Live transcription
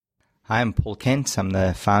I'm Paul Kent. I'm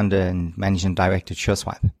the founder and managing director at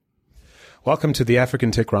SureSwipe. Welcome to the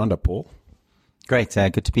African Tech Roundup, Paul. Great.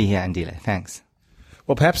 Good to be here, Andile. Thanks.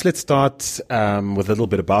 Well, perhaps let's start with a little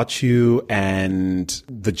bit about you and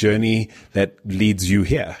the journey that leads you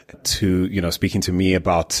here to, speaking to me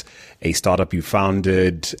about a startup you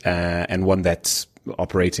founded and one that's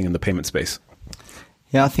operating in the payment space.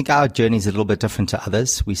 Yeah, I think our journey is a little bit different to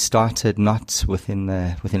others. We started not within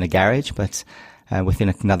a garage, but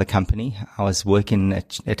within another company. I was working at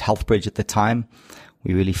Healthbridge at the time.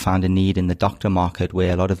 We really found a need in the doctor market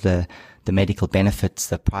where a lot of the medical benefits,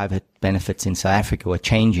 the private benefits in South Africa were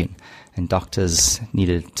changing, and doctors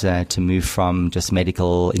needed to move from just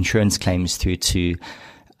medical insurance claims through to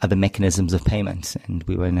other mechanisms of payment. And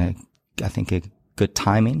we were in a good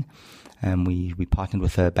timing. We partnered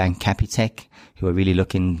with a bank, Capitec, who were really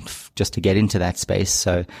looking just to get into that space.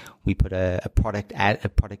 So we put a product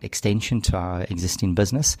extension to our existing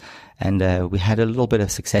business, and we had a little bit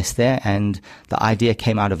of success there. And the idea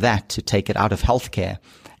came out of that to take it out of healthcare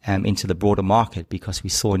into the broader market, because we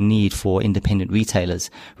saw a need for independent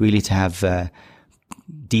retailers really to have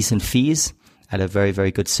decent fees at a very,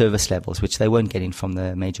 very good service levels, which they weren't getting from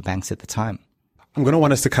the major banks at the time. I'm going to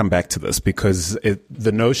want us to come back to this because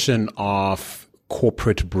the notion of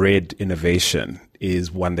corporate bred innovation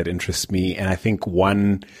is one that interests me. And I think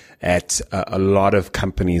one at a lot of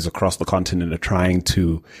companies across the continent are trying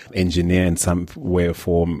to engineer in some way or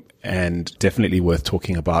form, and definitely worth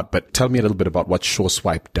talking about. But tell me a little bit about what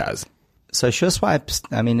SureSwipe does. So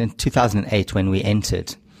SureSwipe, in 2008 when we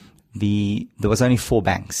entered, there was only 4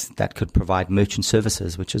 banks that could provide merchant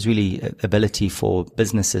services, which is really ability for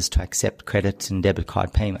businesses to accept credit and debit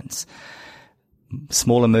card payments.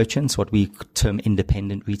 Smaller merchants, what we term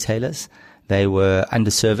independent retailers, they were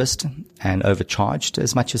underserviced and overcharged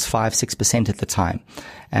as much as 5-6% at the time.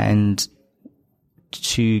 And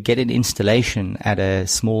to get an installation at a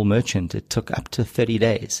small merchant, it took up to 30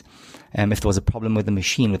 days. If there was a problem with the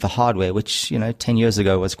machine, with the hardware, which, 10 years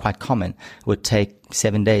ago was quite common, it would take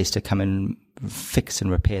 7 days to come and fix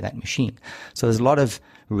and repair that machine. So there's a lot of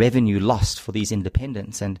revenue lost for these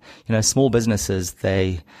independents. And, small businesses,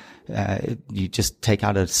 you just take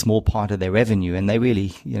out a small part of their revenue, and they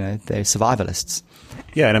really, they're survivalists.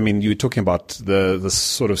 Yeah. And you're talking about the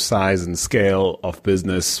sort of size and scale of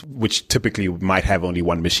business, which typically might have only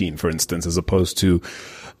one machine, for instance, as opposed to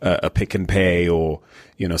a Pick and Pay or,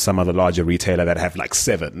 some other larger retailer that have like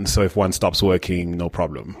 7. So if one stops working, no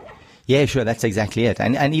problem. Yeah, sure. That's exactly it.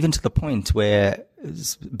 And even to the point where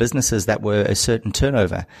businesses that were a certain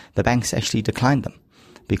turnover, the banks actually declined them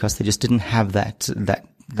because they just didn't have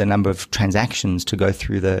the number of transactions to go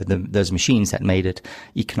through those machines that made it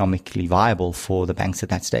economically viable for the banks at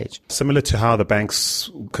that stage. Similar to how the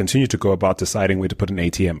banks continue to go about deciding where to put an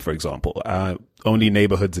ATM, for example. Only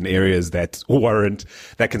neighborhoods and areas that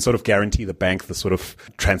can sort of guarantee the bank the sort of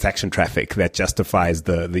transaction traffic that justifies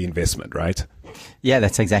the investment, right? Yeah,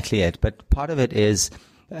 that's exactly it. But part of it is,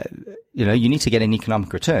 you need to get an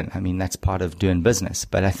economic return. That's part of doing business.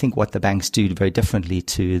 But I think what the banks do very differently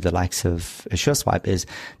to the likes of SureSwipe is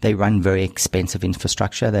they run very expensive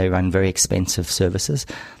infrastructure. They run very expensive services.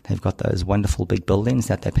 They've got those wonderful big buildings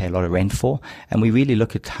that they pay a lot of rent for. And we really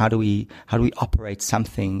look at how do we operate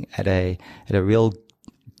something at a real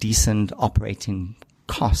decent operating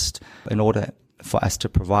cost in order for us to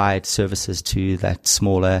provide services to that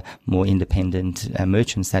smaller, more independent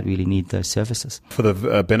merchants that really need those services. For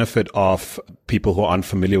the benefit of people who aren't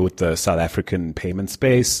familiar with the South African payment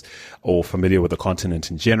space or familiar with the continent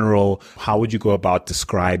in general, how would you go about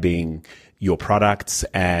describing your products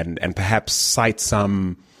and perhaps cite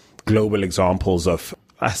some global examples of,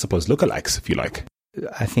 I suppose, lookalikes, if you like?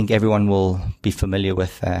 I think everyone will be familiar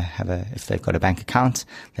with if they've got a bank account,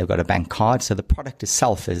 they've got a bank card. So the product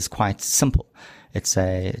itself is quite simple. It's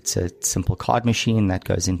a simple card machine that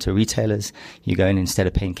goes into retailers. You go in, instead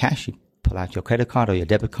of paying cash, you pull out your credit card or your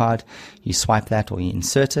debit card, you swipe that or you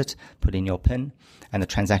insert it, put in your PIN, and the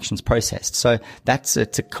transaction's processed. So it's a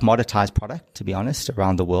commoditized product, to be honest,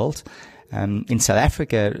 around the world. In South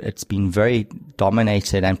Africa, it's been very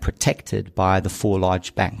dominated and protected by the 4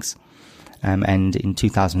 large banks. And in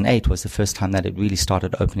 2008 was the first time that it really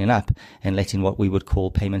started opening up and letting what we would call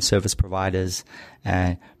payment service providers,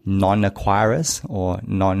 non-acquirers or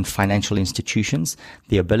non-financial institutions,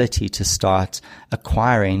 the ability to start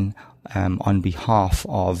acquiring on behalf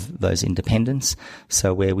of those independents.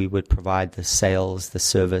 So where we would provide the sales, the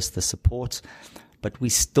service, the support, but we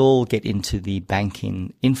still get into the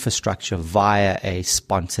banking infrastructure via a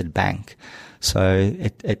sponsored bank. So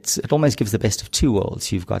it almost gives the best of 2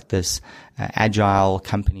 worlds. You've got this agile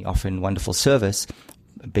company offering wonderful service,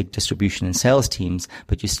 big distribution and sales teams,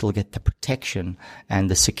 but you still get the protection and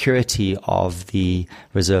the security of the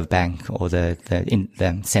Reserve Bank or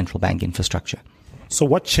the central bank infrastructure. So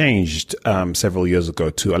what changed several years ago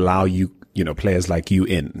to allow players like you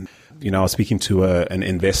in? I was speaking to an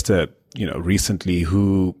investor, recently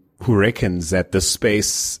who reckons that this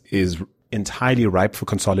space is entirely ripe for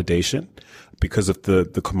consolidation because of the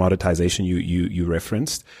commoditization you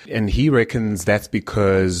referenced. And he reckons that's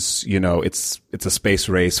because, it's a space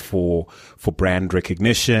race for brand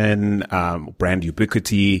recognition, brand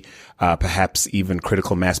ubiquity, perhaps even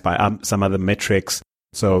critical mass by some other metrics.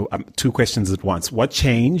 So two questions at once. What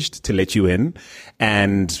changed to let you in?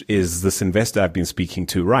 And is this investor I've been speaking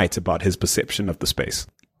to right about his perception of the space?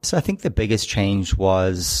 So I think the biggest change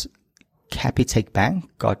was Capitec Bank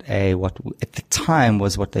got what at the time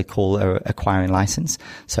was what they call a acquiring license.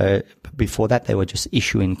 So before that, they were just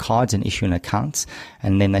issuing cards and issuing accounts.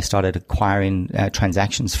 And then they started acquiring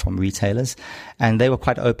transactions from retailers. And they were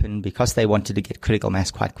quite open because they wanted to get critical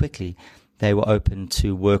mass quite quickly. They were open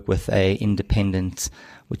to work with a independent,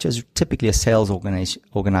 which is typically a sales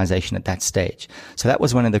organization at that stage. So that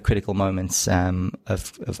was one of the critical moments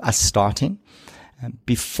of us starting.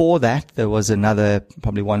 Before that, there was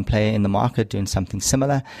probably one player in the market doing something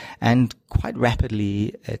similar, and quite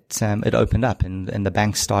rapidly it opened up, and the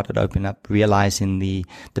banks started opening up, realizing the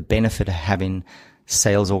benefit of having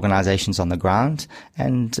sales organizations on the ground.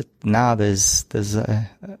 And now there's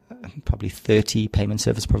probably 30 payment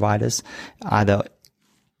service providers, either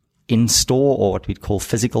in store or what we'd call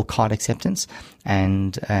physical card acceptance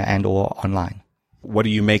and or online. What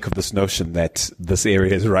do you make of this notion that this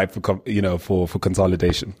area is ripe for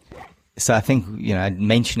consolidation? So I think,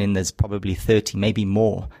 mentioning there's probably 30, maybe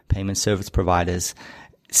more payment service providers.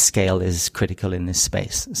 Scale is critical in this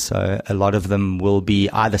space. So a lot of them will be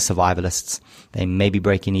either survivalists. They may be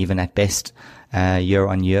breaking even at best, year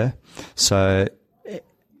on year. So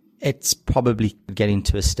it's probably getting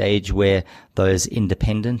to a stage where those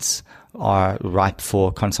independents are ripe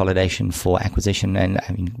for consolidation, for acquisition. And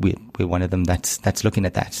I mean, we're one of them that's looking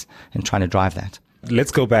at that and trying to drive that.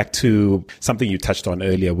 Let's go back to something you touched on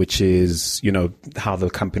earlier, which is, how the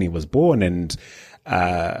company was born. And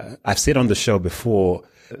I've said on the show before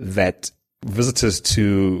that visitors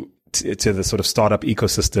to the sort of startup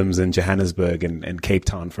ecosystems in Johannesburg and Cape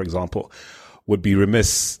Town, for example, would be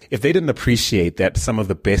remiss if they didn't appreciate that some of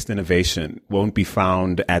the best innovation won't be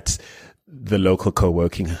found at the local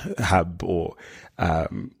co-working hub or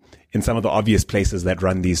in some of the obvious places that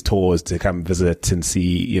run these tours to come visit and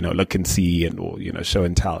see, look and see or show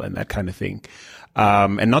and tell and that kind of thing.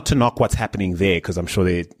 And not to knock what's happening there, because I'm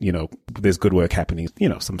sure there's good work happening,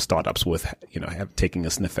 some startups worth, taking a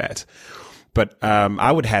sniff at. But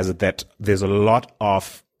I would hazard that there's a lot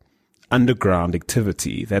of underground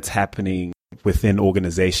activity that's happening within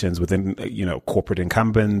organizations, within, corporate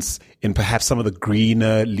incumbents, in perhaps some of the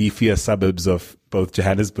greener, leafier suburbs of both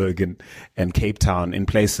Johannesburg and Cape Town, in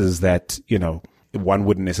places that, one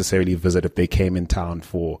wouldn't necessarily visit if they came in town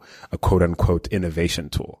for a quote unquote innovation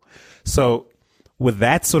tour. So with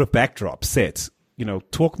that sort of backdrop set,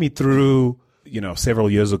 talk me through, several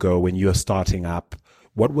years ago when you were starting up,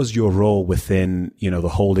 what was your role within, the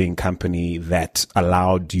holding company that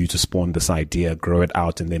allowed you to spawn this idea, grow it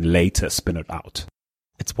out, and then later spin it out?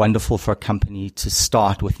 It's wonderful for a company to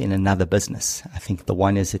start within another business. I think the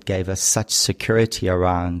one is it gave us such security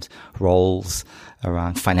around roles,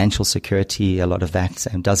 around financial security. A lot of that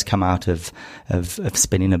does come out of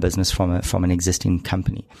spinning a business from an existing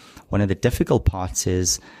company. One of the difficult parts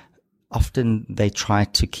is often they try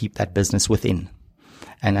to keep that business within.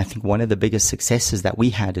 And I think one of the biggest successes that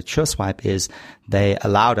we had at SureSwipe is they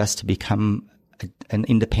allowed us to become an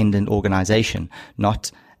independent organization,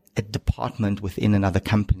 not a department within another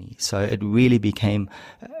company. So it really became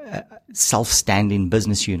a self-standing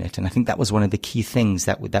business unit. And I think that was one of the key things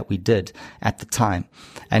that we did at the time,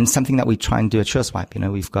 and something that we try and do at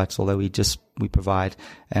SureSwipe. We've got, although we provide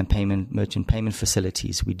merchant payment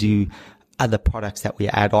facilities, we do other products that we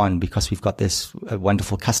add on because we've got this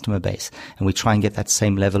wonderful customer base, and we try and get that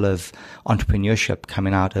same level of entrepreneurship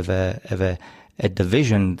coming out of a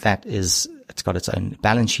division that it's got its own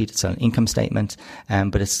balance sheet, its own income statement,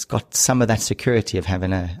 but it's got some of that security of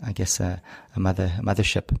having a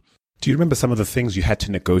mothership. Do you remember some of the things you had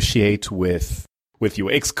to negotiate with your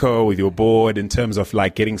exco, with your board, in terms of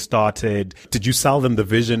like getting started? Did you sell them the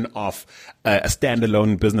vision of a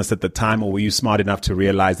standalone business at the time, or were you smart enough to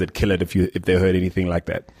realize that kill it if they heard anything like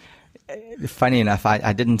that? Funny enough,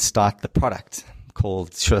 I didn't start the product.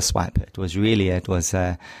 called SureSwipe. It was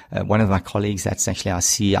one of my colleagues, that's actually our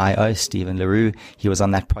CIO, Stephen LaRue. He was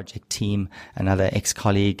on that project team. Another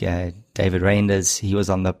ex-colleague, David Reinders, he was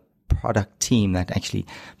on the product team that actually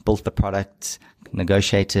built the product,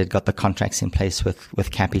 negotiated, got the contracts in place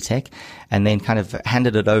with Capitec, and then kind of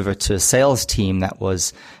handed it over to a sales team that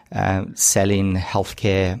was selling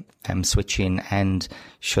healthcare, switching, and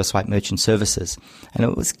SureSwipe merchant services. And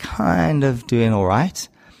it was kind of doing all right.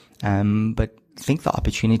 But I think the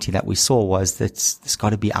opportunity that we saw was that it's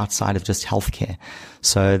got to be outside of just healthcare.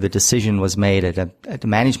 So the decision was made at a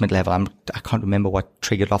management level. I can't remember what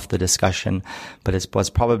triggered off the discussion, but it was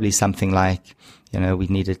probably something like, we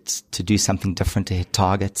needed to do something different to hit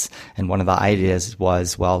targets. And one of the ideas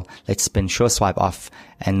was, well, let's spin SureSwipe off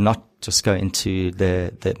and not just go into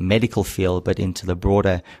the medical field, but into the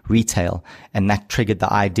broader retail. And that triggered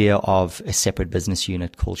the idea of a separate business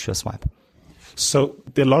unit called SureSwipe. So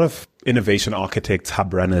there are a lot of innovation architects,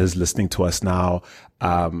 hub runners listening to us now,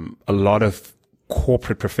 a lot of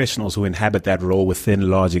corporate professionals who inhabit that role within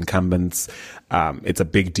large incumbents. It's a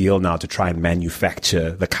big deal now to try and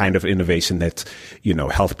manufacture the kind of innovation that,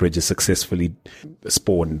 Healthbridge has successfully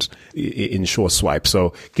spawned in SureSwipe.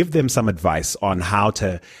 So give them some advice on how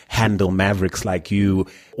to handle mavericks like you,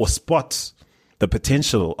 or spot the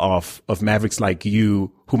potential of mavericks like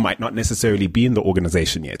you who might not necessarily be in the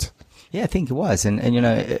organization yet. Yeah, I think it was. And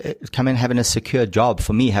having a secure job,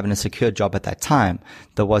 for me, having a secure job at that time,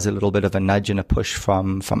 there was a little bit of a nudge and a push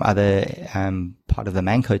from other, part of the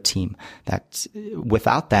Manco team that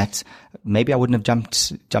without that, maybe I wouldn't have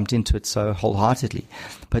jumped into it so wholeheartedly.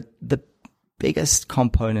 But the biggest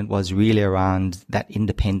component was really around that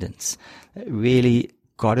independence. Really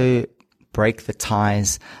got to break the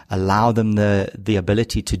ties, allow them the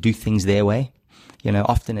ability to do things their way.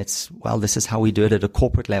 Often it's, well, this is how we do it at a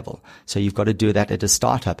corporate level. So you've got to do that at a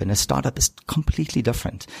startup, and a startup is completely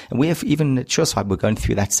different. And we have, even at SureSwipe, we're going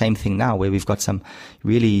through that same thing now, where we've got some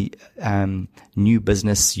really new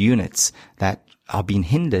business units that are being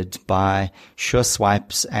hindered by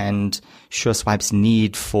SureSwipe's and SureSwipe's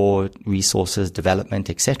need for resources,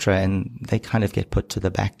 development, etc. And they kind of get put to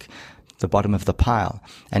the bottom of the pile.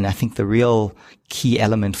 And I think the real key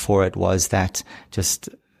element for it was that just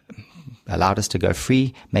allowed us to go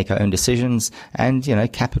free, make our own decisions, and,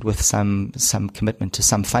 cap it with some commitment to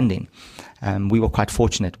some funding. We were quite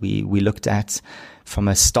fortunate. We looked at, from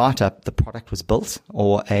a startup, the product was built,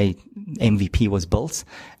 or a MVP was built,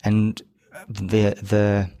 and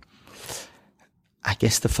I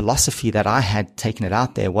guess the philosophy that I had taken it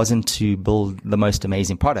out there wasn't to build the most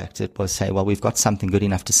amazing product. It was say, well, we've got something good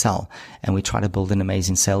enough to sell, and we try to build an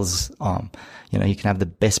amazing sales arm. You can have the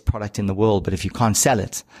best product in the world, but if you can't sell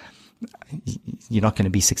it, you're not going to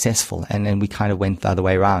be successful. And then we kind of went the other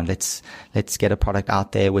way around. Let's get a product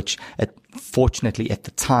out there, which fortunately at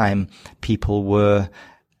the time, people were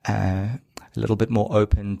a little bit more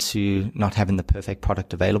open to not having the perfect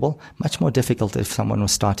product available. Much more difficult if someone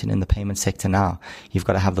was starting in the payment sector now. You've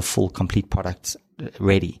got to have the full, complete product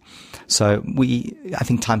ready. So I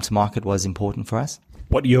think time to market was important for us.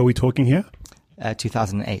 What year are we talking here?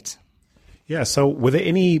 2008. Yeah. So were there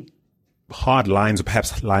any hard lines, or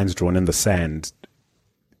perhaps lines drawn in the sand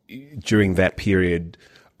during that period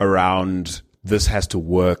around this has to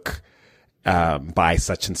work by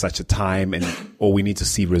such and such a time, or we need to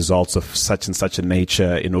see results of such and such a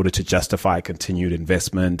nature in order to justify continued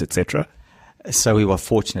investment, etc.? So we were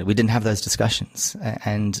fortunate. We didn't have those discussions,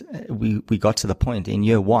 and we got to the point in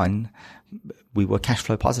year one, we were cash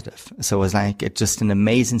flow positive. So it was like just an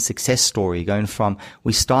amazing success story, going from,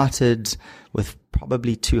 we started with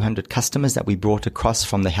probably 200 customers that we brought across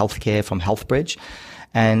from the healthcare, from Healthbridge.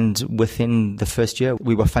 And within the first year,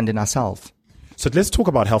 we were funding ourselves. So let's talk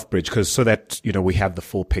about Healthbridge, so that, we have the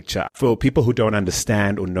full picture. For people who don't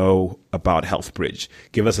understand or know about Healthbridge,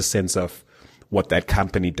 give us a sense of what that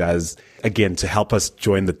company does, again, to help us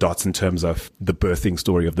join the dots in terms of the birthing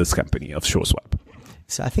story of this company, of SureSwipe.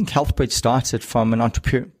 So I think Healthbridge started from an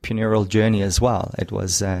entrepreneurial journey as well. It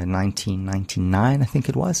was 1999, I think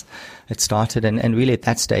it was. It started, and really at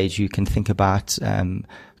that stage, you can think about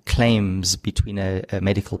claims between a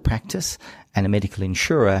medical practice and a medical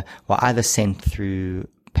insurer were either sent through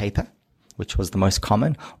paper, which was the most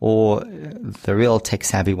common, or the real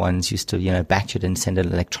tech-savvy ones used to, batch it and send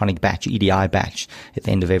an electronic batch, EDI batch, at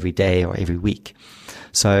the end of every day or every week.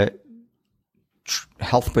 So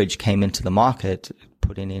Healthbridge came into the market,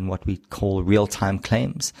 putting in what we call real-time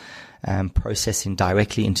claims, processing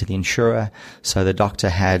directly into the insurer. So the doctor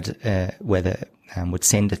had, whether would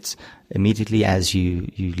send it immediately as you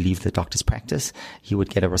leave the doctor's practice. He would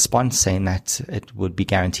get a response saying that it would be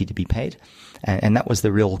guaranteed to be paid. And that was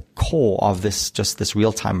the real core of this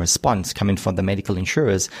real-time response coming from the medical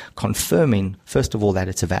insurers, confirming, first of all, that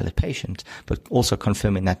it's a valid patient, but also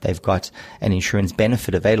confirming that they've got an insurance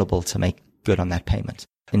benefit available to make good on that payment.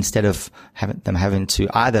 Instead of having to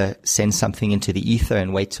either send something into the ether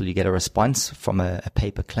and wait till you get a response from a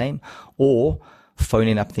paper claim, or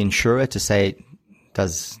phoning up the insurer to say,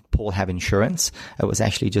 does Paul have insurance? It was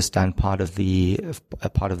actually just done part of the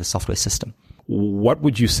software system. What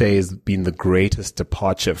would you say has been the greatest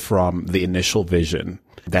departure from the initial vision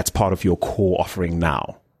that's part of your core offering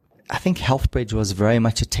now? I think Healthbridge was very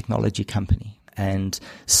much a technology company, and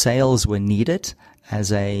sales were needed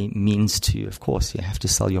as a means to, of course, you have to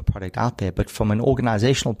sell your product out there. But from an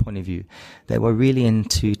organizational point of view, they were really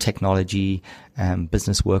into technology,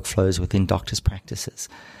 business workflows within doctors' practices.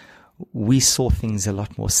 We saw things a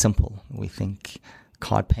lot more simple. We think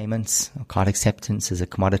card payments, card acceptance is a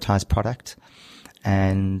commoditized product.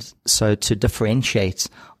 And so to differentiate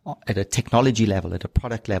at a technology level, at a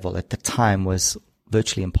product level, at the time was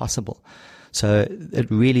virtually impossible. So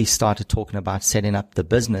it really started talking about setting up the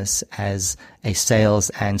business as a sales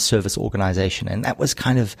and service organization. And that was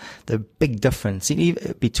kind of the big difference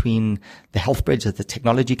between the Healthbridge as the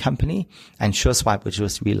technology company and SureSwipe, which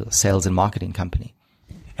was real sales and marketing company.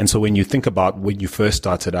 And so when you think about when you first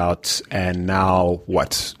started out and now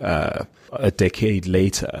a decade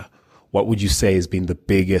later, what would you say has been the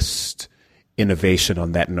biggest innovation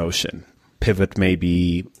on that notion? Pivot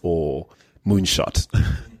maybe, or moonshot?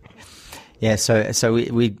 Yeah, so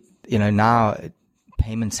we now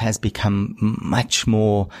payments has become much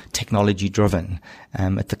more technology driven.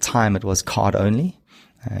 At the time it was card only.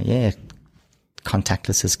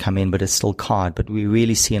 Contactless has come in, but it's still card. But we're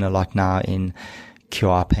really seeing a lot now in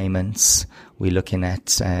QR payments. We're looking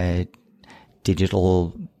at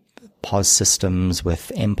digital POS systems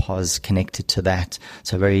with MPOS connected to that.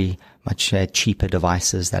 So very much cheaper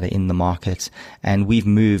devices that are in the market. And we've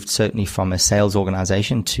moved certainly from a sales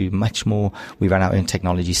organization to much more, we run our own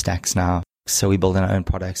technology stacks now. So we build our own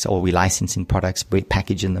products, or we licensing products,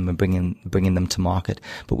 packaging them and bringing them to market.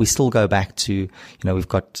 But we still go back to, we've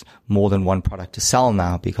got more than one product to sell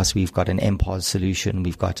now because we've got an MPOS solution.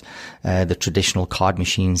 We've got the traditional card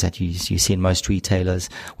machines that you see in most retailers.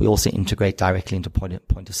 We also integrate directly into point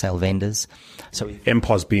of sale vendors. So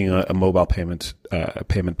MPOS being a mobile payment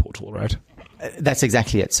portal, right? That's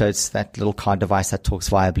exactly it. So it's that little card device that talks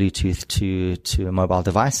via Bluetooth to a mobile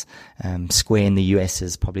device. Square in the US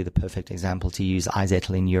is probably the perfect example to use.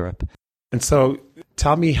 iZettle in Europe. And so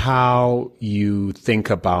tell me how you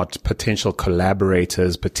think about potential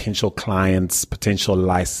collaborators, potential clients, potential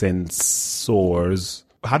licensors.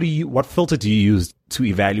 What filter do you use to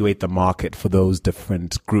evaluate the market for those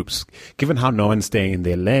different groups? Given how no one's staying in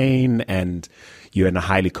their lane and you're in a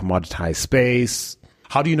highly commoditized space,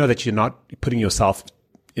 how do you know that you're not putting yourself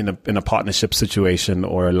in a partnership situation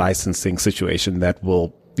or a licensing situation that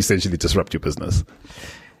will essentially disrupt your business?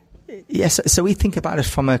 Yes, so we think about it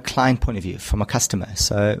from a client point of view, from a customer.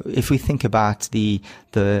 So if we think about the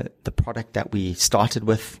product that we started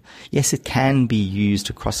with, yes, it can be used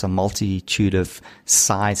across a multitude of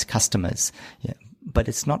size customers, but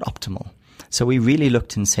it's not optimal. So we really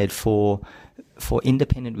looked and said for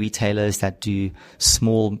independent retailers that do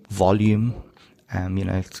small volume,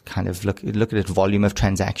 kind of look at it, volume of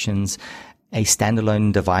transactions, a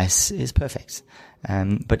standalone device is perfect.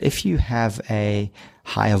 But if you have a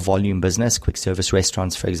higher volume business, quick service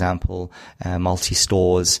restaurants, for example,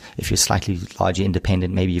 multi-stores, if you're slightly larger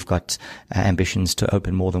independent, maybe you've got ambitions to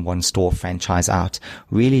open more than one store, franchise out.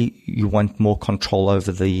 Really, you want more control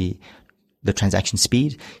over the transaction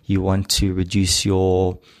speed. You want to reduce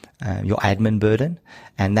your admin burden,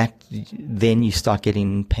 and that then you start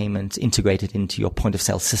getting payments integrated into your point of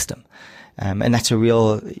sale system. And that's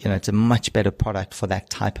it's a much better product for that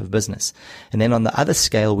type of business. And then on the other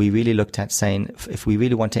scale, we really looked at saying, if we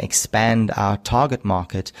really want to expand our target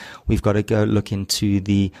market, we've got to go look into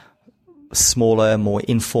the smaller, more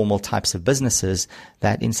informal types of businesses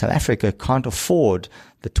that in South Africa can't afford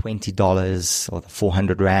the $20 or the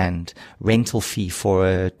 400 Rand rental fee for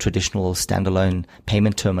a traditional standalone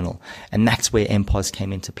payment terminal. And that's where MPOS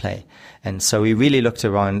came into play. And so we really looked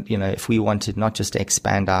around, if we wanted not just to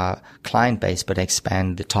expand our client base, but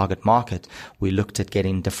expand the target market, we looked at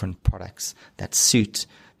getting different products that suit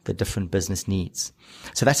the different business needs.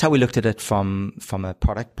 So that's how we looked at it from a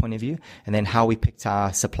product point of view, and then how we picked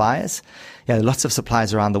our suppliers. Lots of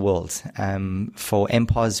suppliers around the world. For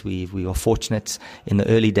MPOS, we were fortunate. In the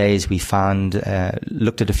early days, we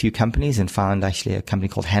looked at a few companies and found actually a company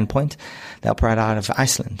called Handpoint. They operate out of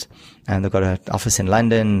Iceland, and they've got an office in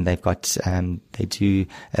London. They've got, they do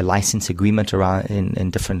a license agreement around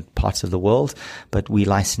in different parts of the world, but we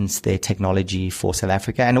licensed their technology for South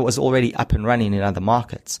Africa, and it was already up and running in other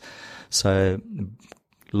markets. So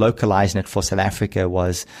localizing it for South Africa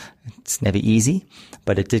it's never easy,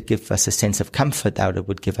 but it did give us a sense of comfort that it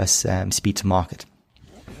would give us speed to market.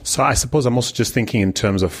 So I suppose I'm also just thinking in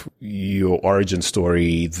terms of your origin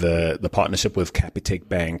story, the partnership with Capitec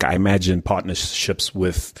Bank. I imagine partnerships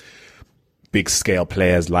with big scale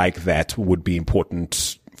players like that would be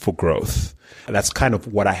important for growth. That's kind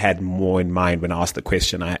of what I had more in mind when I asked the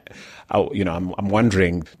question. I'm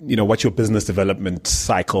wondering, what your business development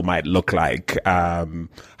cycle might look like,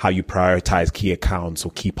 how you prioritize key accounts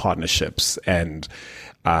or key partnerships, and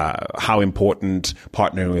how important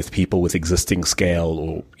partnering with people with existing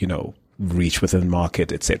scale or, reach within the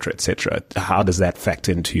market, et cetera, et cetera. How does that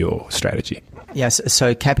factor into your strategy? Yes.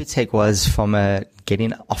 So Capitec was, from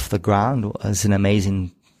getting off the ground, was an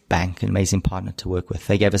amazing bank, an amazing partner to work with.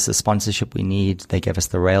 They gave us the sponsorship we need. They gave us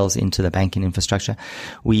the rails into the banking infrastructure.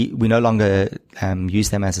 We no longer use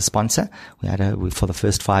them as a sponsor. We had for the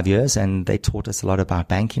first 5 years, and they taught us a lot about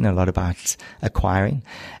banking, a lot about acquiring.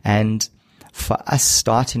 And for us,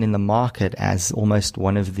 starting in the market as almost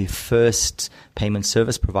one of the first payment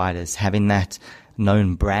service providers, having that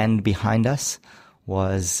known brand behind us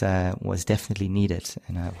was definitely needed.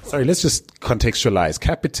 Sorry, let's just contextualize.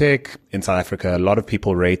 Capitec in South Africa, a lot of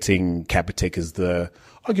people rating Capitec as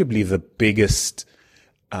arguably the biggest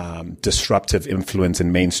disruptive influence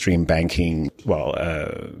in mainstream banking,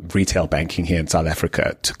 retail banking here in South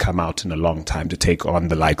Africa, to come out in a long time, to take on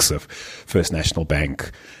the likes of First National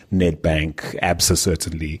Bank, Nedbank, Absa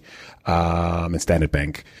certainly, and Standard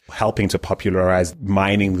Bank, helping to popularize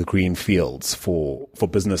mining the green fields for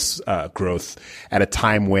business growth at a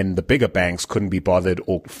time when the bigger banks couldn't be bothered,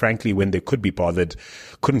 or frankly, when they could be bothered,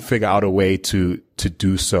 couldn't figure out a way to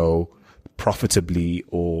do so profitably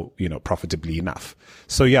or, profitably enough.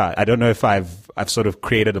 So yeah, I don't know if I've sort of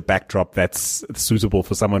created a backdrop that's suitable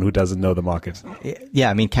for someone who doesn't know the market. Yeah,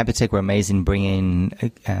 I mean, Capitec were amazing bringing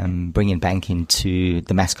banking to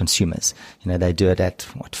the mass consumers. They do it at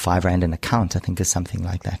R5 an account, I think, is something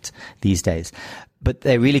like that these days. But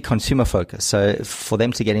they're really consumer focused. So for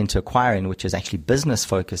them to get into acquiring, which is actually business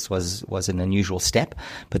focused, was an unusual step.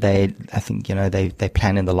 But I think, they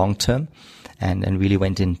plan in the long term and really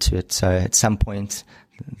went into it. So at some point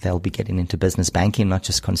they'll be getting into business banking, not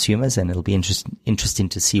just consumers, and it'll be interesting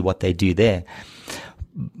to see what they do there.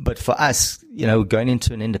 But for us, going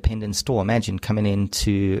into an independent store, imagine coming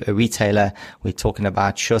into a retailer, we're talking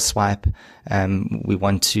about SureSwipe. We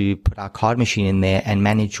want to put our card machine in there and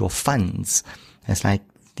manage your funds. It's like,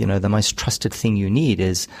 the most trusted thing you need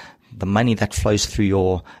is the money that flows through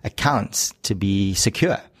your accounts to be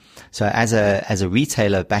secure. So as a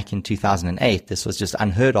retailer back in 2008, this was just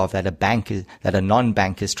unheard of that a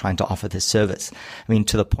non-bank is trying to offer this service. I mean,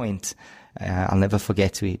 to the point, I'll never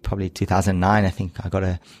forget, probably 2009, I think I got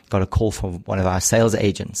a call from one of our sales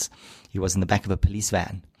agents. He was in the back of a police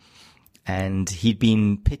van, and he'd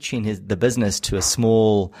been pitching the business to a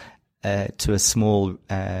small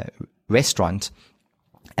restaurant,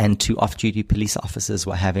 and two off-duty police officers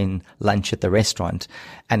were having lunch at the restaurant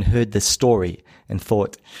and heard this story and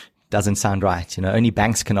thought, doesn't sound right. Only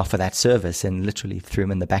banks can offer that service, and literally threw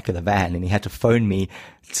him in the back of the van. And he had to phone me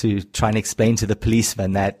to try and explain to the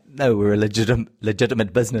policeman that, no, we're a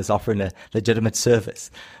legitimate business offering a legitimate service.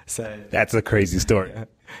 So that's a crazy story.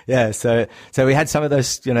 Yeah. So we had some of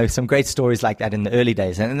those, some great stories like that in the early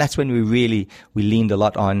days. And that's when we leaned a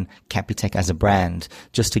lot on Capitec as a brand,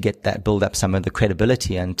 just to build up some of the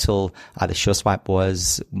credibility until either SureSwipe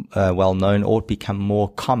was well known or it become more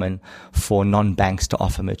common for non-banks to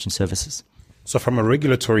offer merchant services. So from a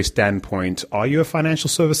regulatory standpoint, are you a financial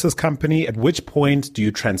services company? At which point do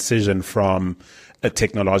you transition from a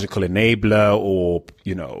technological enabler or,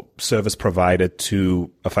 service provider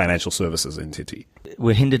to a financial services entity?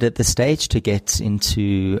 We're hindered at this stage to get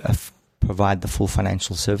into provide the full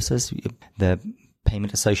financial services. The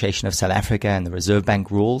Payment Association of South Africa and the Reserve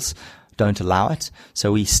Bank rules don't allow it.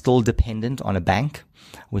 So we're still dependent on a bank.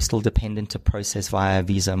 We're still dependent to process via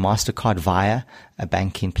Visa, MasterCard via a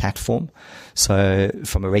banking platform. So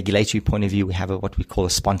from a regulatory point of view, we have what we call a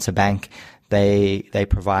sponsor bank. They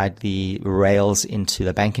provide the rails into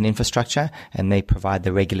the banking infrastructure, and they provide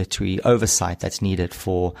the regulatory oversight that's needed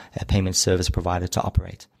for a payment service provider to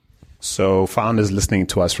operate. So founders listening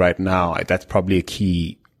to us right now, that's probably a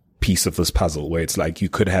key piece of this puzzle, where it's like you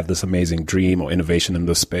could have this amazing dream or innovation in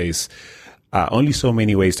this space. Only so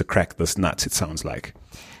many ways to crack this nut, it sounds like.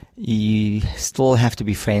 You still have to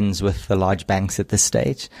be friends with the large banks at this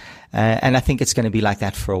stage. And I think it's going to be like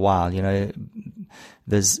that for a while. You know,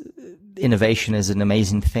 innovation is an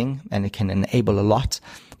amazing thing and it can enable a lot,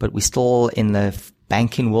 but we're still in the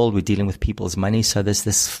banking world. We're dealing with people's money. So there's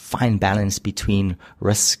this fine balance between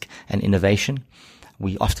risk and innovation.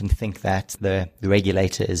 We often think that the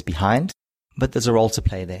regulator is behind, but there's a role to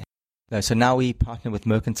play there. So now we partner with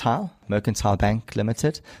Mercantile Bank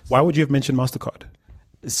Limited. Why would you have mentioned MasterCard?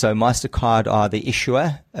 So MasterCard are the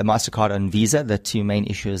issuer, MasterCard and Visa, the two main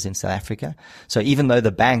issuers in South Africa. So even though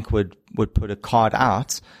the bank would put a card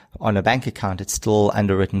out on a bank account, it's still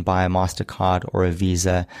underwritten by a MasterCard or a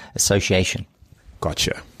Visa association.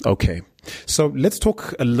 Gotcha. Okay. So let's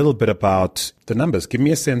talk a little bit about the numbers. Give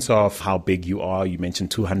me a sense of how big you are. You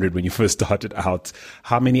mentioned 200 when you first started out.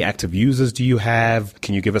 How many active users do you have?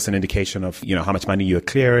 Can you give us an indication of, how much money you're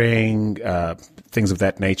clearing, things of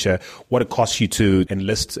that nature, what it costs you to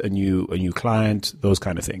enlist a new client, those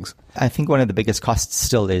kind of things? I think one of the biggest costs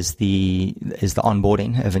still is the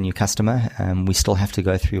onboarding of a new customer. We still have to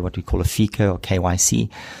go through what we call a FICA or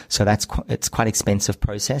KYC. So it's quite expensive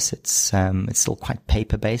process. It's still quite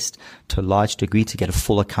paper based to a large degree to get a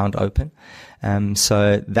full account open.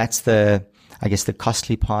 So that's the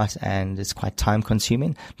costly part, and it's quite time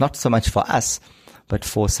consuming. Not so much for us, but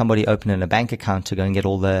for somebody opening a bank account to go and get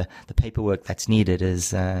all the paperwork that's needed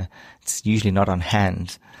it's usually not on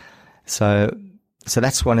hand. So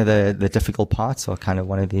that's one of the difficult parts, or kind of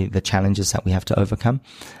one of the challenges that we have to overcome.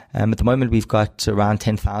 At the moment, we've got around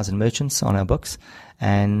 10,000 merchants on our books,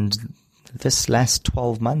 and this last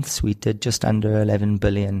 12 months, we did just under 11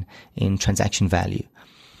 billion in transaction value.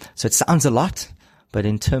 So it sounds a lot, but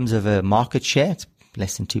in terms of a market share, it's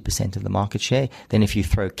less than 2% of the market share. Then if you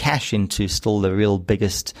throw cash into still the real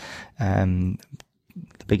biggest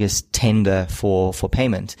tender for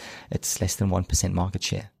payment, it's less than 1% market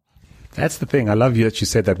share. That's the thing. I love you that you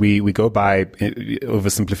said that we go by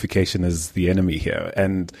oversimplification as the enemy here.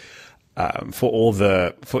 And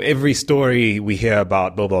for every story we hear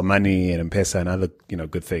about mobile money and M-Pesa and other,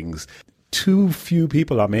 good things, too few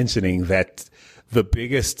people are mentioning that the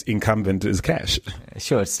biggest incumbent is cash.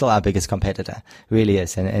 Sure, it's still our biggest competitor, really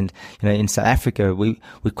is. And in South Africa, we're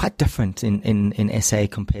quite different in SA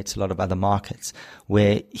compared to a lot of other markets,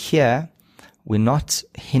 where here we're not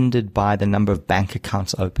hindered by the number of bank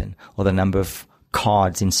accounts open or the number of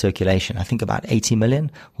cards in circulation. I think about 80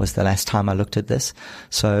 million was the last time I looked at this.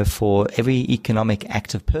 So for every economic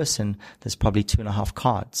active person, there's probably 2.5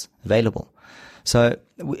 cards available. So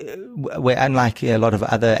we're unlike a lot of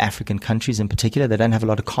other African countries in particular. They don't have a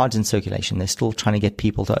lot of cards in circulation. They're still trying to get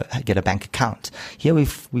people to get a bank account. Here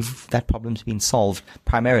that problem's been solved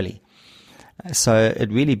primarily. So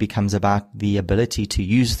it really becomes about the ability to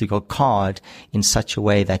use your card in such a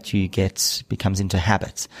way that becomes into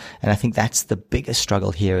habit. And I think that's the biggest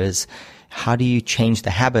struggle here is, how do you change the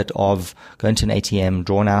habit of going to an ATM,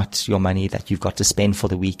 drawing out your money that you've got to spend for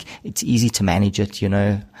the week? It's easy to manage it.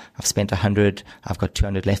 I've spent 100, I've got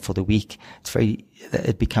 200 left for the week.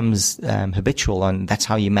 It becomes habitual, and that's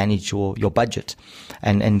how you manage your budget.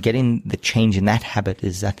 And getting the change in that habit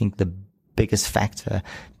is, I think, the biggest factor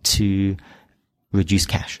to reduce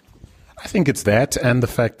cash. I think it's that, and the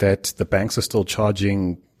fact that the banks are still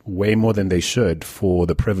charging way more than they should for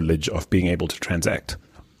the privilege of being able to transact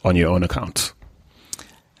on your own account.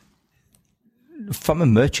 From a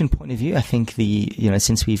merchant point of view, I think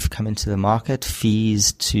since we've come into the market,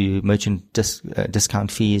 fees to merchant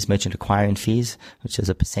discount fees, merchant acquiring fees, which is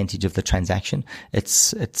a percentage of the transaction,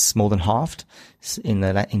 it's more than halved in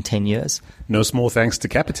 10 years. No small thanks to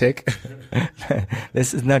Capitec.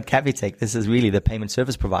 This is not Capitec. This is really the payment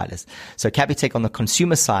service providers. So Capitec on the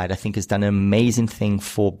consumer side, I think, has done an amazing thing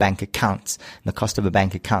for bank accounts and the cost of a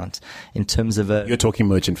bank account in terms of You're talking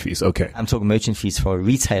merchant fees. Okay. I'm talking merchant fees for a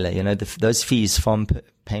retailer. Those fees from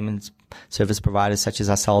payment service providers such as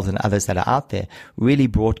ourselves and others that are out there really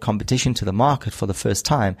brought competition to the market for the first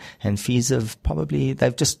time, and fees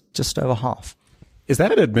they've just over half. Is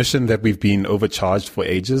that an admission that we've been overcharged for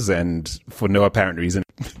ages and for no apparent reason?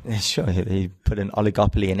 Sure. You put an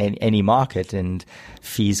oligopoly in any market and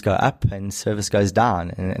fees go up and service goes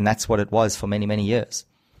down. And that's what it was for many, many years.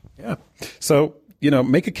 Yeah. So,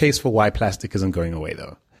 make a case for why plastic isn't going away,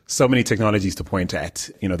 though. So many technologies to point at,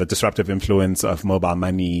 the disruptive influence of mobile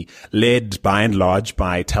money, led by and large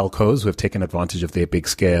by telcos who have taken advantage of their big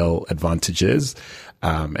scale advantages.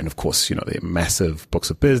 And of course, their massive books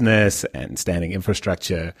of business and standing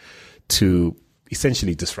infrastructure to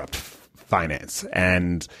essentially disrupt finance.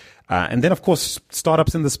 And then of course,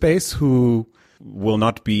 startups in the space who will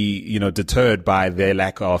not be, deterred by their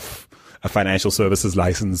lack of a financial services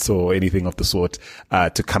license or anything of the sort,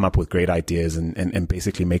 to come up with great ideas and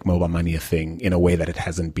basically make mobile money a thing in a way that it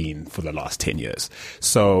hasn't been for the last 10 years.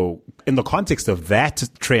 So in the context of that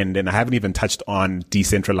trend, and I haven't even touched on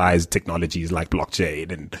decentralized technologies like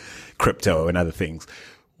blockchain and crypto and other things,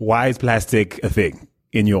 why is plastic a thing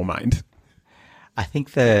in your mind? I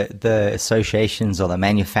think the associations or the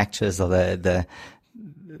manufacturers or the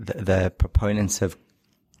proponents of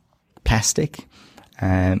plastic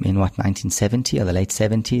in 1970 or the late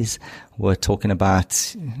 70s were talking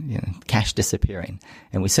about cash disappearing,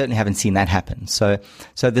 and we certainly haven't seen that happen. So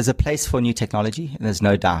there's a place for new technology, and there's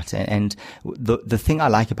no doubt. And the thing I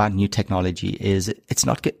like about new technology is it's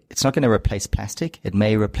not going to replace plastic. It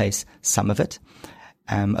may replace some of it.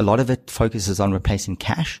 A lot of it focuses on replacing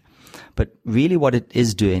cash. But really what it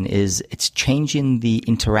is doing is it's changing the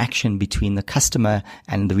interaction between the customer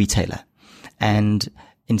and the retailer. And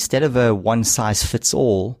instead of a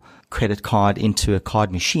one-size-fits-all credit card into a card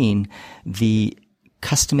machine, the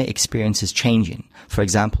customer experience is changing. For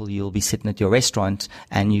example, you'll be sitting at your restaurant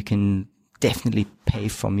and you can definitely pay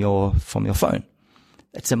from your phone.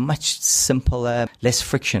 It's a much simpler, less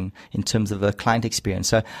friction in terms of a client experience.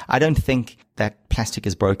 So I don't think that plastic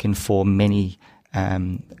is broken for many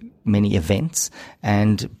events,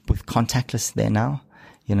 and with contactless there now,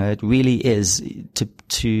 it really is to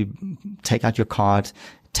take out your card,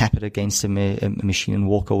 tap it against a machine and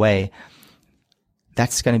walk away.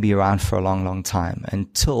 That's going to be around for a long, long time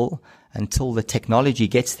until the technology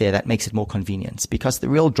gets there that makes it more convenient, because the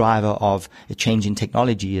real driver of a change in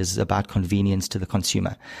technology is about convenience to the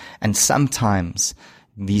consumer. And sometimes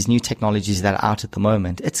these new technologies that are out at the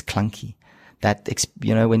moment, it's clunky. That,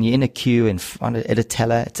 when you're in a queue at a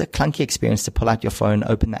teller, it's a clunky experience to pull out your phone,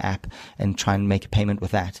 open the app, and try and make a payment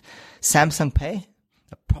with that. Samsung Pay,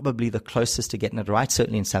 probably the closest to getting it right,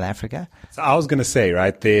 certainly in South Africa. So I was going to say,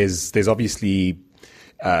 right, there's obviously,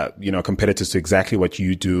 competitors to exactly what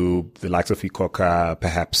you do, the likes of iKhokha,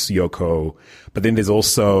 perhaps Yoco, but then there's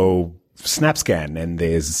also SnapScan, and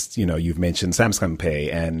there's, you've mentioned Samsung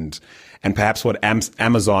Pay, and perhaps what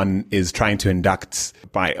Amazon is trying to induct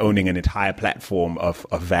by owning an entire platform of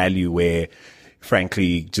value where,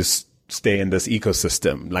 frankly, just stay in this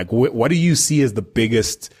ecosystem. Like, what do you see as the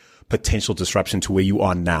biggest potential disruption to where you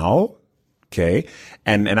are now? Okay.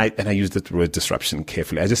 And I use the word disruption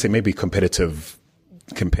carefully. I just say maybe competitive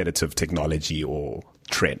technology or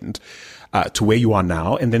trend, to where you are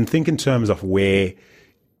now. And then think in terms of your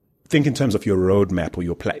roadmap or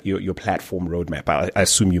your platform roadmap. I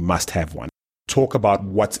assume you must have one. Talk about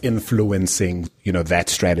what's influencing, that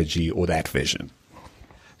strategy or that vision.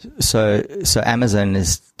 So Amazon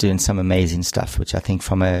is doing some amazing stuff, which I think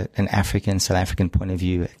from an South African point of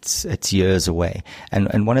view, it's years away.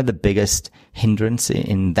 And one of the biggest hindrance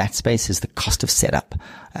in that space is the cost of setup.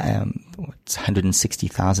 It's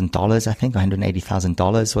 $160,000, I think, or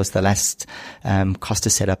 $180,000 was the last cost to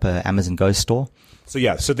set up a Amazon Go store.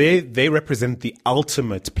 So they represent the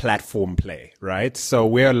ultimate platform play, right? So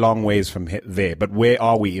we're a long ways from there, but where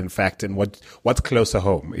are we in fact, and what's closer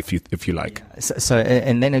home, if you like? So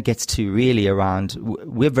and then it gets to really around,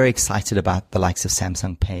 we're very excited about the likes of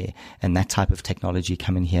Samsung Pay and that type of technology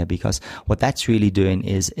coming here, because what that's really doing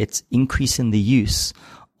is it's increasing the use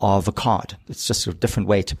of a card. It's just a different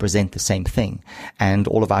way to present the same thing. And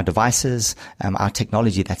all of our devices, our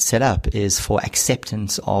technology that's set up is for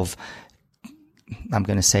acceptance of, I'm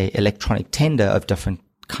going to say, electronic tender of different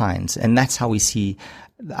kinds. And that's how we see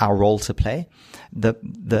our role to play.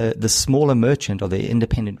 The smaller merchant or the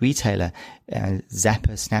independent retailer,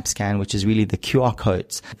 Zapper, SnapScan, which is really the QR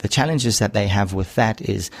codes. The challenges that they have with that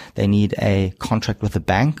is they need a contract with a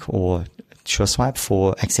bank or SureSwipe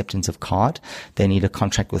for acceptance of card. They need a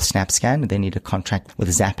contract with SnapScan. They need a contract with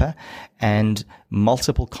Zapper, and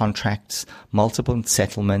multiple contracts, multiple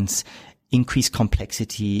settlements, increased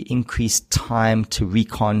complexity, increased time to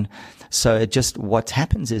recon. So what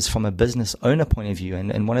happens is, from a business owner point of view,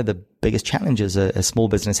 and one of the biggest challenges a small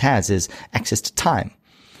business has is access to time.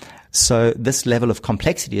 So this level of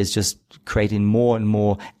complexity is just creating more and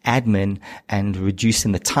more admin and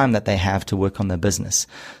reducing the time that they have to work on their business.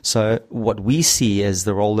 So what we see as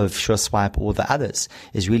the role of SureSwipe or the others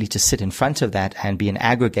is really to sit in front of that and be an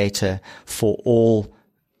aggregator for all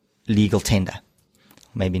legal tender.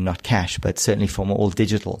 maybe not cash, but certainly from all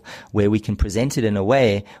digital, where we can present it in a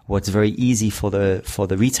way what's very easy for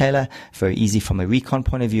the retailer, very easy from a recon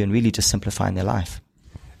point of view, and really just simplifying their life.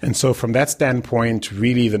 And so from that standpoint,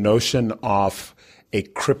 really the notion of a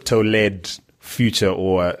crypto-led future,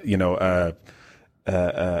 or,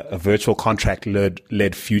 a virtual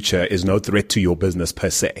contract-led future is no threat to your business per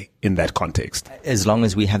se in that context. As long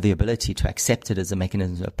as we have the ability to accept it as a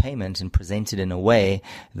mechanism of payment and present it in a way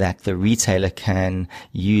that the retailer can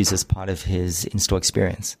use as part of his in-store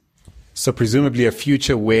experience. So presumably a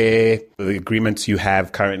future where the agreements you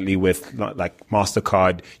have currently with like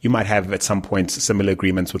MasterCard, you might have at some point similar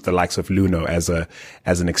agreements with the likes of Luno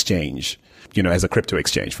as an exchange, as a crypto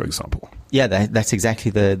exchange, for example. Yeah, that's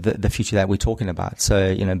exactly the future that we're talking about.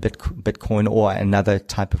 So, Bitcoin or another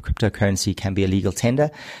type of cryptocurrency can be a legal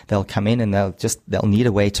tender. They'll come in and they'll need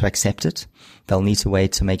a way to accept it. They'll need a way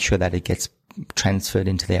to make sure that it gets transferred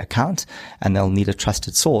into their account, and they'll need a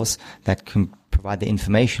trusted source that can provide the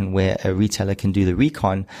information where a retailer can do the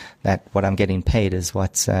recon that what I'm getting paid is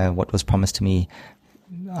what was promised to me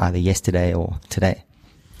either yesterday or today.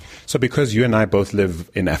 So because you and I both live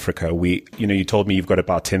in Africa, you told me you've got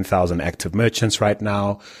about 10,000 active merchants right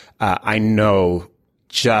now. I know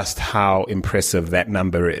just how impressive that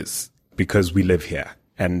number is because we live here.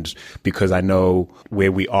 And because I know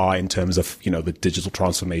where we are in terms of, the digital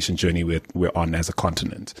transformation journey we're on as a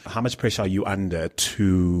continent. How much pressure are you under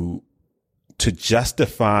to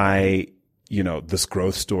justify, this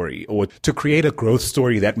growth story, or to create a growth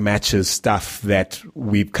story that matches stuff that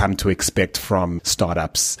we've come to expect from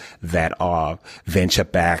startups that are venture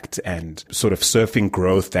backed and sort of surfing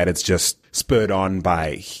growth that it's just spurred on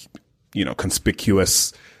by,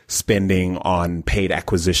 conspicuous spending on paid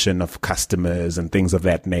acquisition of customers and things of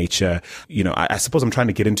that nature. I suppose I'm trying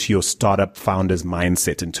to get into your startup founder's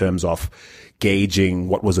mindset in terms of gauging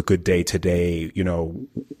what was a good day today,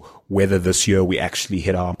 whether this year we actually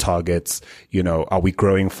hit our targets, are we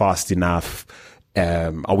growing fast enough?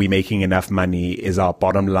 Are we making enough money? Is our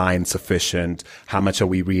bottom line sufficient? How much are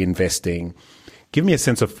we reinvesting? Give me a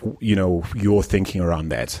sense of, your thinking around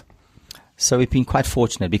that. So we've been quite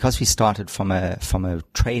fortunate because we started from a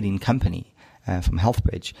trading company, from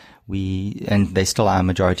Healthbridge. And they still are a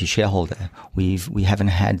majority shareholder. We haven't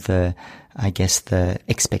had the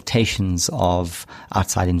expectations of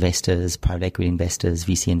outside investors, private equity investors,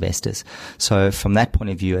 VC investors. So from that point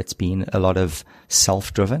of view, it's been a lot of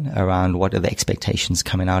self-driven around what are the expectations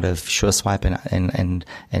coming out of SureSwipe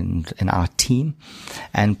and our team.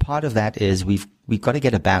 And part of that is we've got to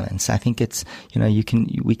get a balance. I think it's, we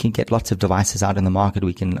can get lots of devices out in the market.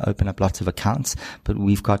 We can open up lots of accounts, but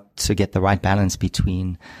we've got to get the right balance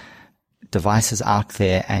between devices out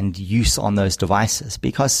there and use on those devices.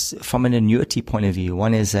 Because from an annuity point of view,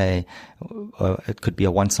 one is it could be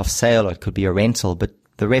a once-off sale or it could be a rental, but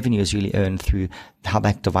the revenue is really earned through how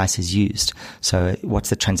that device is used. So what's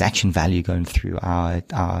the transaction value going through our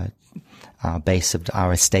base of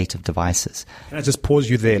our estate of devices? Can I just pause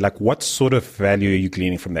you there? Like, what sort of value are you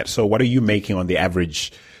gleaning from that? So what are you making on the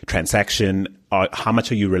average transaction? How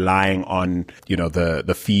much are you relying on,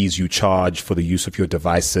 the fees you charge for the use of your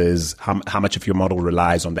devices? How much of your model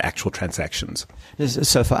relies on the actual transactions?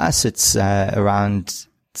 So for us, it's around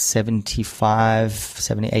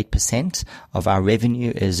 78% of our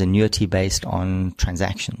revenue is annuity based on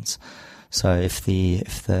transactions. So if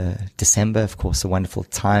the December, of course, a wonderful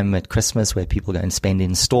time at Christmas where people go and spend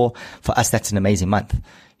in store, for us, that's an amazing month.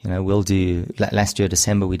 We'll do, last year,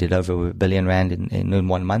 December, we did over R1 billion in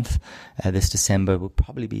 1 month. This December will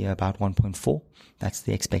probably be about 1.4. That's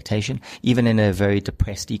the expectation. Even in a very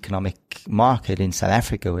depressed economic market in South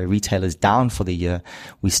Africa where retail is down for the year,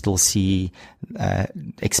 we still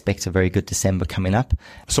expect a very good December coming up.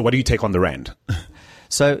 So what do you take on the rand?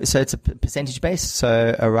 So it's a percentage base.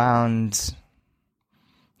 So around,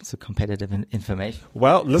 it's a competitive information.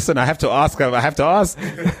 Well, listen, I have to ask.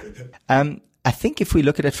 I think if we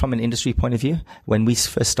look at it from an industry point of view, when we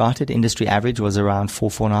first started, industry average was around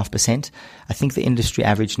 4.5%. I think the industry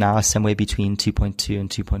average now is somewhere between 2.2 and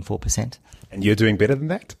 2.4%. And you're doing better than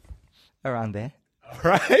that? Around there.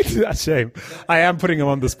 Right? That's a shame. I am putting him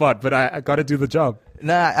on the spot, but I got to do the job.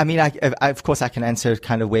 No, I mean, I of course I can answer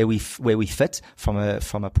kind of where we fit from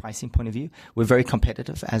a pricing point of view. We're very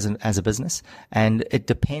competitive as a business, and it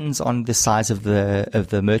depends on the size of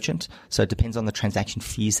the merchant. So it depends on the transaction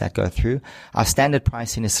fees that go through. Our standard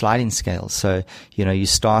pricing is sliding scale. So you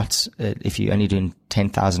start if you're only doing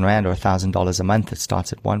 10,000 Rand or $1,000 a month, it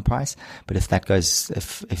starts at one price. But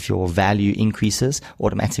if your value increases,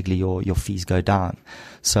 automatically your fees go down.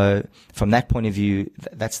 So from that point of view,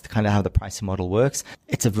 that's kind of how the pricing model works.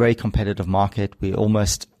 It's a very competitive market. We're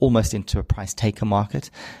almost into a price taker market.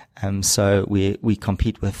 So we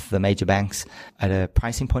compete with the major banks at a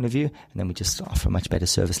pricing point of view, and then we just offer much better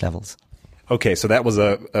service levels. Okay, so that was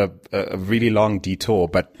a really long detour,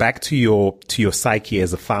 but back to your psyche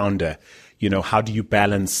as a founder. How do you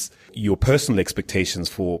balance your personal expectations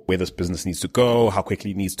for where this business needs to go, how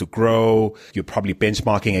quickly it needs to grow? You're probably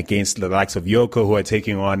benchmarking against the likes of Yoco, who are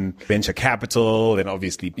taking on venture capital and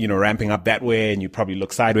obviously, ramping up that way, and you probably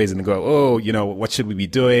look sideways and go, what should we be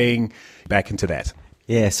doing? Back into that.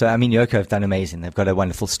 Yeah, so Yoco have done amazing. They've got a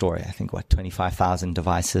wonderful story. I think 25,000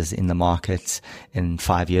 devices in the market in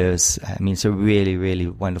 5 years. It's a really, really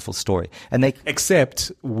wonderful story. And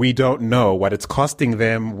except we don't know what it's costing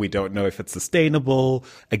them. We don't know if it's sustainable.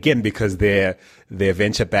 Again, because they're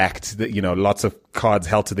venture backed. Lots of cards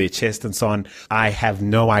held to their chest and so on. I have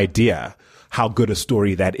no idea how good a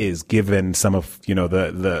story that is, given some of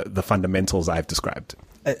the fundamentals I've described.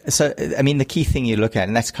 The key thing you look at,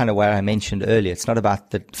 and that's kind of where I mentioned earlier,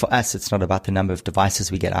 for us, it's not about the number of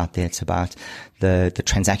devices we get out there. It's about the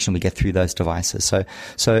transaction we get through those devices.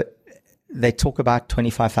 So they talk about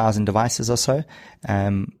 25,000 devices or so.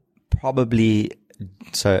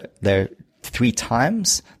 So they're 3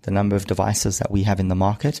 times the number of devices that we have in the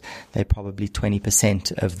market. They're probably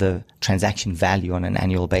 20% of the transaction value on an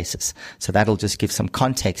annual basis. So that'll just give some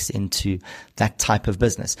context into that type of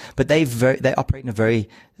business. But they operate in a very,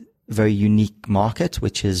 very unique market,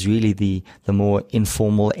 which is really the more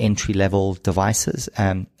informal entry-level devices,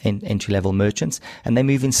 entry-level merchants. And they're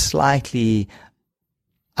moving slightly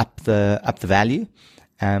up the value.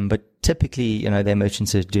 But typically, their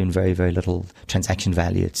merchants are doing very, very little transaction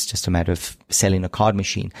value. It's just a matter of selling a card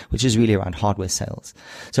machine, which is really around hardware sales.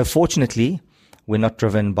 So fortunately, we're not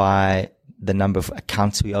driven by the number of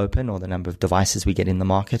accounts we open or the number of devices we get in the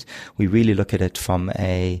market. We really look at it from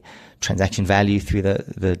a transaction value through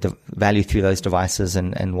the value through those devices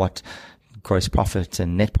and what gross profit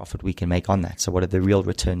and net profit we can make on that. So what are the real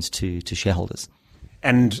returns to shareholders?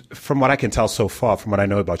 And from what I can tell so far, from what I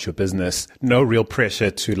know about your business, no real pressure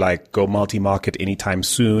to go multi-market anytime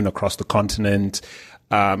soon across the continent.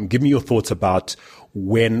 Give me your thoughts about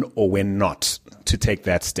when or when not to take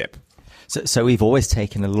that step. So we've always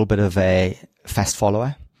taken a little bit of a fast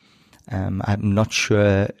follower. I'm not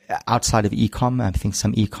sure outside of e-com. I think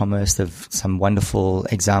some e-commerce have some wonderful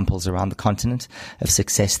examples around the continent of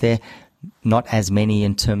success there. Not as many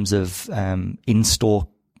in terms of in-store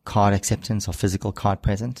card acceptance or physical card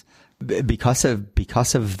present, because of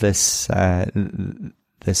this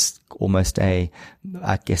almost a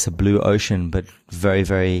blue ocean, but very,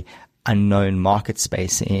 very unknown market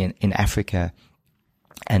space in Africa.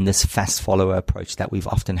 And this fast follower approach that we've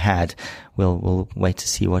often had, we'll wait to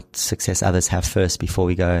see what success others have first before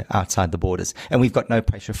we go outside the borders. And we've got no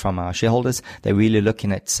pressure from our shareholders. They're really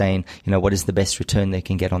looking at saying, what is the best return they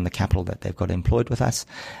can get on the capital that they've got employed with us.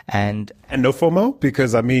 And no FOMO,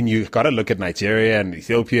 because you've got to look at Nigeria and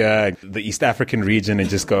Ethiopia, the East African region, and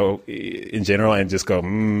just go in general and just go,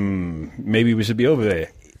 maybe we should be over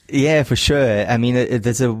there. Yeah, for sure.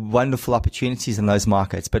 There's a wonderful opportunities in those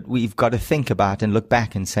markets, but we've got to think about and look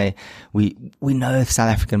back and say, we know the South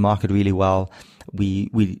African market really well.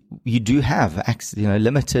 You do have,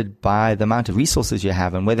 limited by the amount of resources you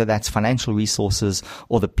have, and whether that's financial resources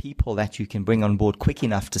or the people that you can bring on board quick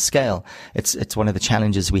enough to scale. It's one of the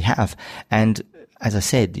challenges we have. And as I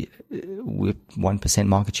said, we're 1%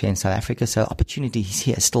 market share in South Africa, so opportunities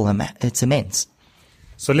here still it's immense.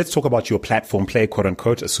 So let's talk about your platform play, quote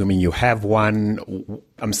unquote, assuming you have one.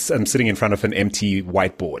 I'm sitting in front of an empty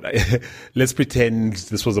whiteboard. Let's pretend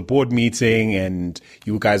this was a board meeting and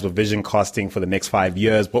you guys were vision casting for the next 5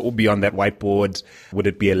 years. What would be on that whiteboard? Would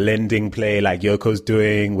it be a lending play like Yoco's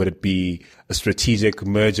doing? Would it be a strategic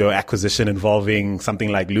merger or acquisition involving something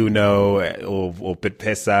like Luno or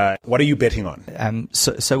BitPesa? What are you betting on?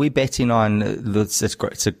 So we're betting on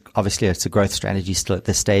obviously it's a growth strategy still at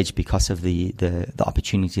this stage because of the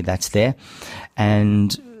opportunity that's there,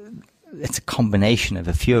 and it's a combination of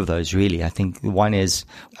a few of those really. I think one is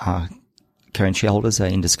our current shareholders are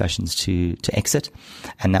in discussions to exit,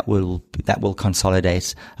 and that will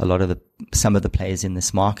consolidate a lot of some of the players in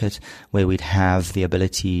this market, where we'd have the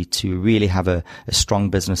ability to really have a strong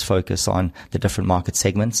business focus on the different market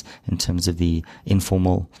segments in terms of the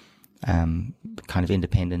informal kind of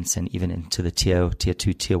independence and even into the tier 2,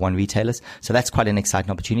 tier 1 retailers. So that's quite an exciting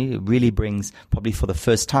opportunity. It really brings, probably for the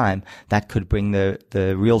first time, that could bring the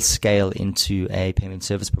real scale into a payment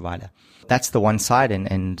service provider. that's the one side,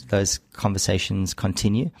 and those conversations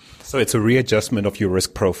continue. So it's a readjustment of your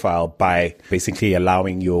risk profile by basically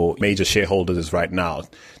allowing your major shareholders right now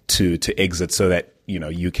to exit so that,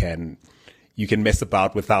 you can mess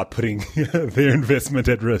about without putting their investment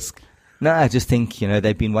at risk. No, I just think,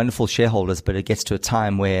 they've been wonderful shareholders, but it gets to a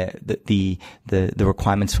time where the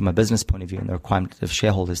requirements from a business point of view and the requirements of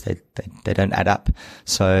shareholders, they don't add up.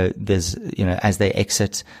 So there's, as they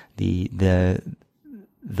exit, the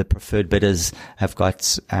preferred bidders have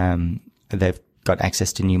got, they've got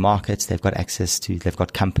access to new markets. They've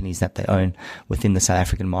got companies that they own within the South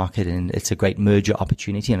African market, and it's a great merger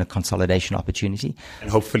opportunity and a consolidation opportunity. And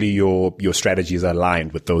hopefully your strategies are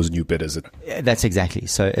aligned with those new bidders. That's exactly.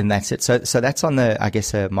 So, and that's it. So that's on the, I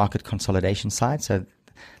guess, market consolidation side. So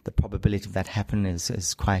the probability of that happen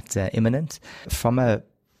is quite imminent. From a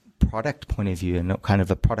product point of view and kind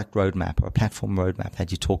of a product roadmap or a platform roadmap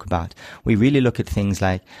that you talk about, we really look at things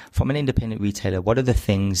like, from an independent retailer, what are the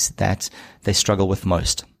things that they struggle with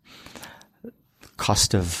most?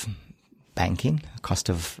 Cost of banking, cost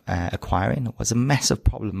of acquiring was a massive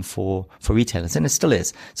problem for retailers, and it still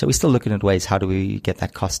is. So we're still looking at ways, how do we get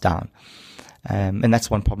that cost down? And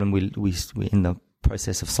that's one problem we're in the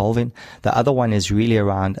process of solving. The other one is really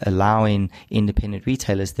around allowing independent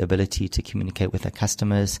retailers the ability to communicate with their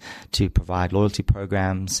customers, to provide loyalty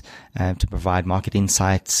programs, to provide market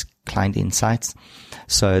insights, client insights.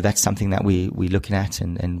 So that's something that we're looking at,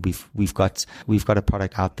 and we've got a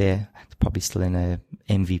product out there. It's probably still in a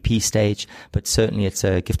MVP stage, but certainly it's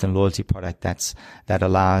a gift and loyalty product that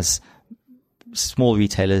allows small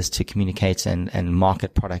retailers to communicate and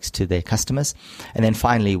market products to their customers. And then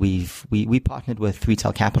finally, we partnered with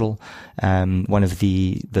Retail Capital, one of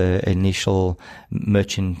the initial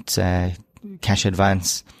merchant cash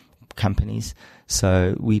advance companies.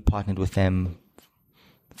 So we partnered with them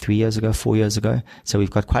 4 years ago. So we've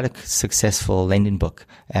got quite a successful lending book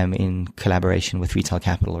in collaboration with Retail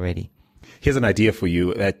Capital already. Here's an idea for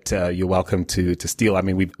you that you're welcome to steal. I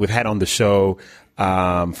mean, we've had on the show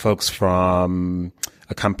folks from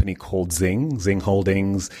a company called Zing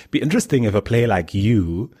Holdings. Be interesting if a player like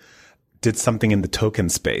you did something in the token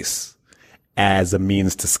space as a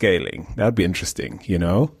means to scaling. That would be interesting,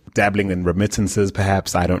 dabbling in remittances,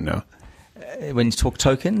 perhaps. I don't know. When you talk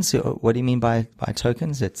tokens, what do you mean by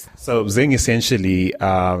tokens? So Zing essentially,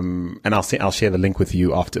 and I'll share the link with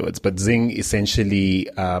you afterwards, but Zing essentially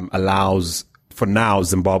allows, for now,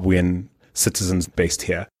 Zimbabwean citizens based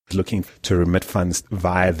here looking to remit funds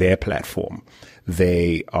via their platform.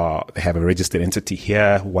 They have a registered entity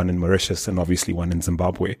here, one in Mauritius and obviously one in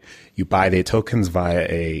Zimbabwe. You buy their tokens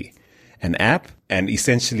via an app, and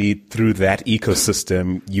essentially through that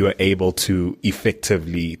ecosystem, you are able to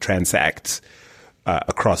effectively transact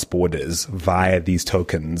across borders via these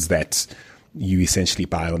tokens that you essentially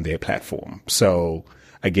buy on their platform. So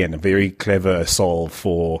again, a very clever solve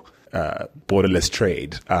for borderless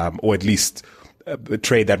trade, or at least a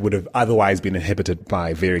trade that would have otherwise been inhibited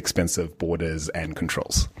by very expensive borders and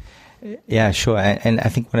controls. Yeah, sure. And I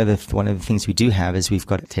think one of the things we do have is we've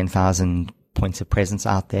got 10,000 points of presence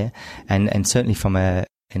out there, and certainly from a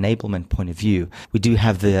enablement point of view, we do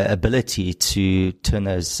have the ability to turn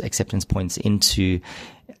those acceptance points into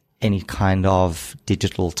any kind of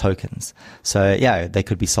digital tokens. So yeah, they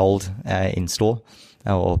could be sold in store,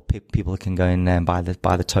 or people can go in and buy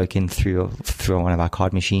the token through one of our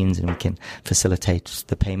card machines, and we can facilitate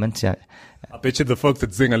the payment. Yeah. I bet you the folks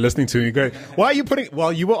at Zing are listening to you going, why are you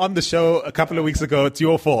well, you were on the show a couple of weeks ago. It's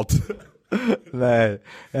your fault. No,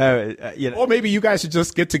 or maybe you guys should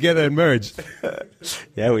just get together and merge.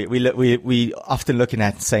 Yeah, we often looking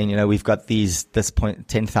at saying, we've got this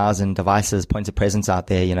 10,000 devices, points of presence out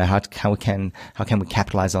there. How can we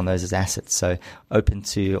capitalize on those as assets? So open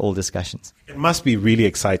to all discussions. It must be really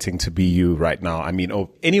exciting to be you right now. I mean,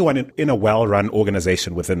 anyone in a well-run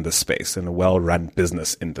organization within this space, in a well-run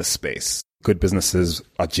business in this space. Good businesses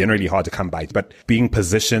are generally hard to come by, but being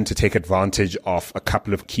positioned to take advantage of a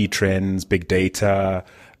couple of key trends, big data,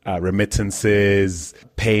 remittances,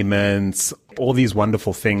 payments, all these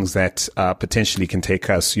wonderful things that potentially can take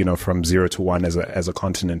us, from 0 to 1 as a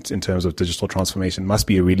continent in terms of digital transformation, must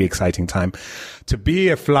be a really exciting time. To be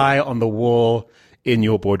a fly on the wall in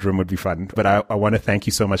your boardroom would be fun. But I want to thank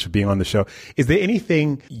you so much for being on the show. Is there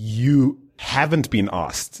anything you haven't been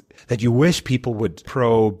asked that you wish people would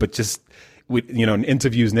probe, but just in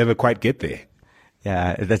interviews never quite get there?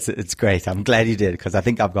 Yeah, it's great. I'm glad you did, because I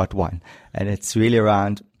think I've got one, and it's really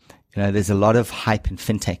around, there's a lot of hype in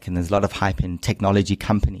fintech, and there's a lot of hype in technology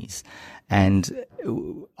companies, and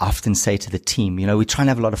I often say to the team, we try and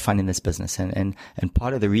have a lot of fun in this business, and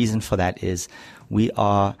part of the reason for that is we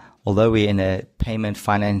are although we're in a payment,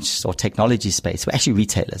 finance, or technology space, we're actually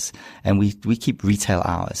retailers, and we keep retail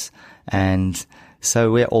hours. And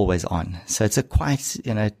so we're always on. So it's a quite,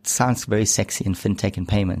 it sounds very sexy in fintech and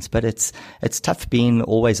payments, but it's tough being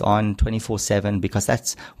always on 24/7 because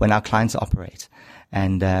that's when our clients operate.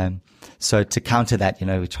 And so to counter that,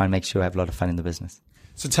 we try and make sure we have a lot of fun in the business.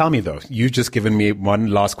 So tell me though, you've just given me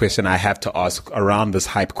one last question I have to ask around this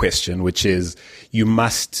hype question, which is you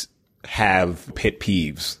must have pet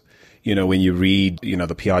peeves. When you read,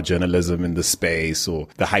 the PR journalism in the space or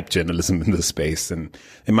the hype journalism in the space, and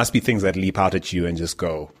there must be things that leap out at you and just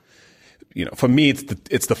go, for me,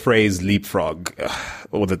 it's the phrase leapfrog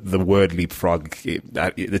or the word leapfrog.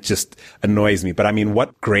 It just annoys me. But I mean,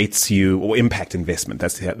 what grates you or impact investment?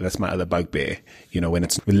 That's my other bugbear, when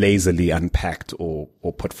it's lazily unpacked or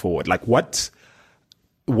put forward. Like what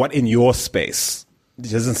in your space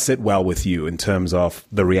doesn't sit well with you in terms of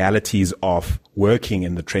the realities of working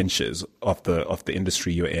in the trenches of the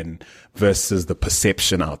industry you're in versus the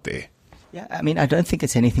perception out there? Yeah, I mean, I don't think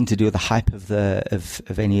it's anything to do with the hype of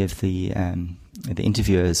any of the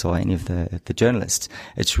interviewers or any of the journalists.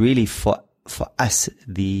 It's really for us,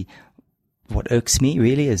 what irks me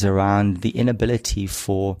really is around the inability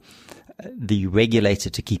for the regulator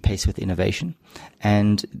to keep pace with innovation,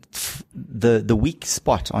 and the weak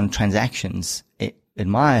spot on transactions, in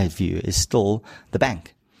my view, is still the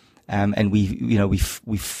bank. And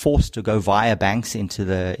we're forced to go via banks into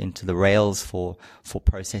the rails for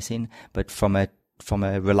processing, but from a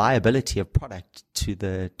reliability of product to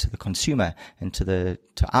the consumer and to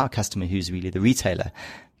our customer, who's really the retailer,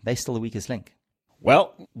 they're still the weakest link.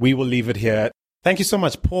 Well, we will leave it here. Thank you so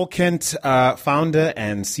much, Paul Kent, founder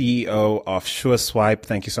and CEO of SureSwipe.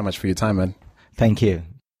 Thank you so much for your time, man. Thank you.